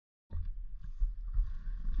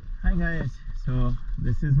Hi guys, so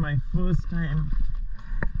this is my first time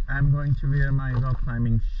I'm going to wear my rock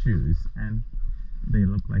climbing shoes, and they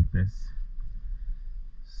look like this.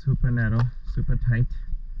 Super narrow, super tight,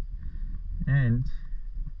 and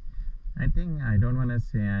I think I don't want to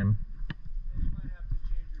say I'm... You might have to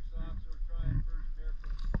change your socks or try it first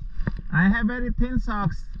barefoot. I have very thin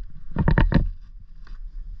socks.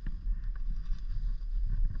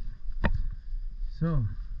 So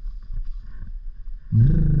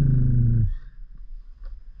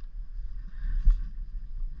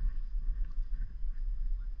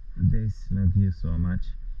they snug you so much,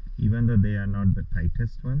 even though they are not the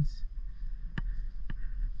tightest ones.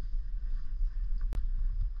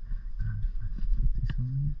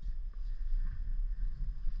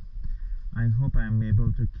 I hope I'm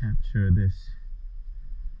able to capture this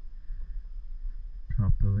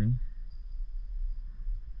properly.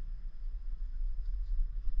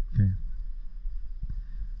 Okay,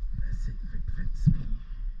 let's see if it fits me.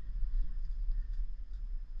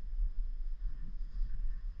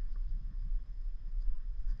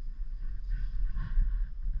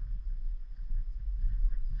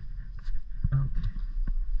 Okay.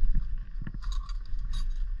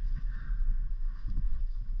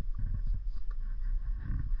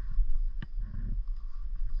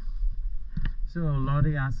 So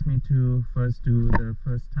Laurie asked me to first do the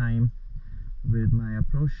first time with my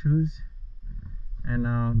approach shoes, and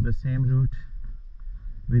now the same route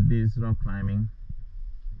with these rock climbing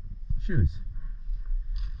shoes,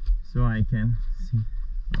 so I can see.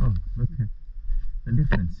 Oh, look at the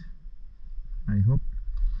difference. I hope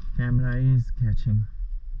camera is catching.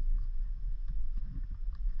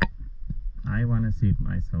 I want to see it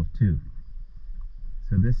myself too.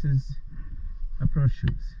 So this is approach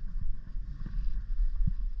shoes.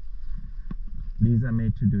 These are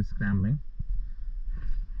made to do scrambling,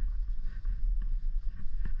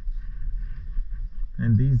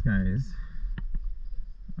 and these guys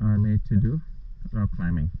are made to do rock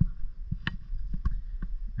climbing.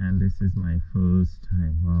 And this is my first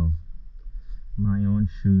time, wow, my own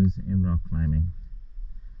shoes in rock climbing.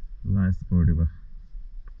 Last sportive.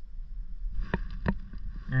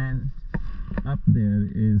 And up there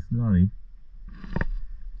is Laurie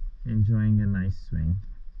enjoying a nice swing.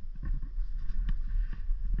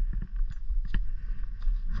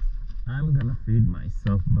 I'm gonna feed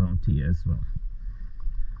myself bounty as well,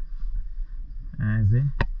 as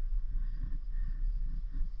a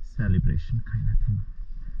celebration kind of thing.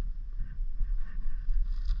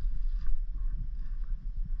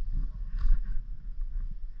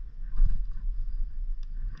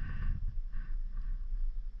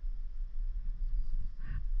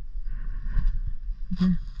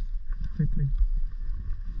 Okay, quickly.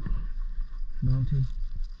 Bounty.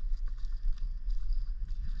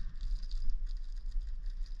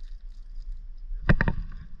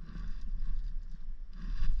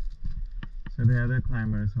 So the other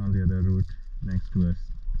climbers on the other route next to us.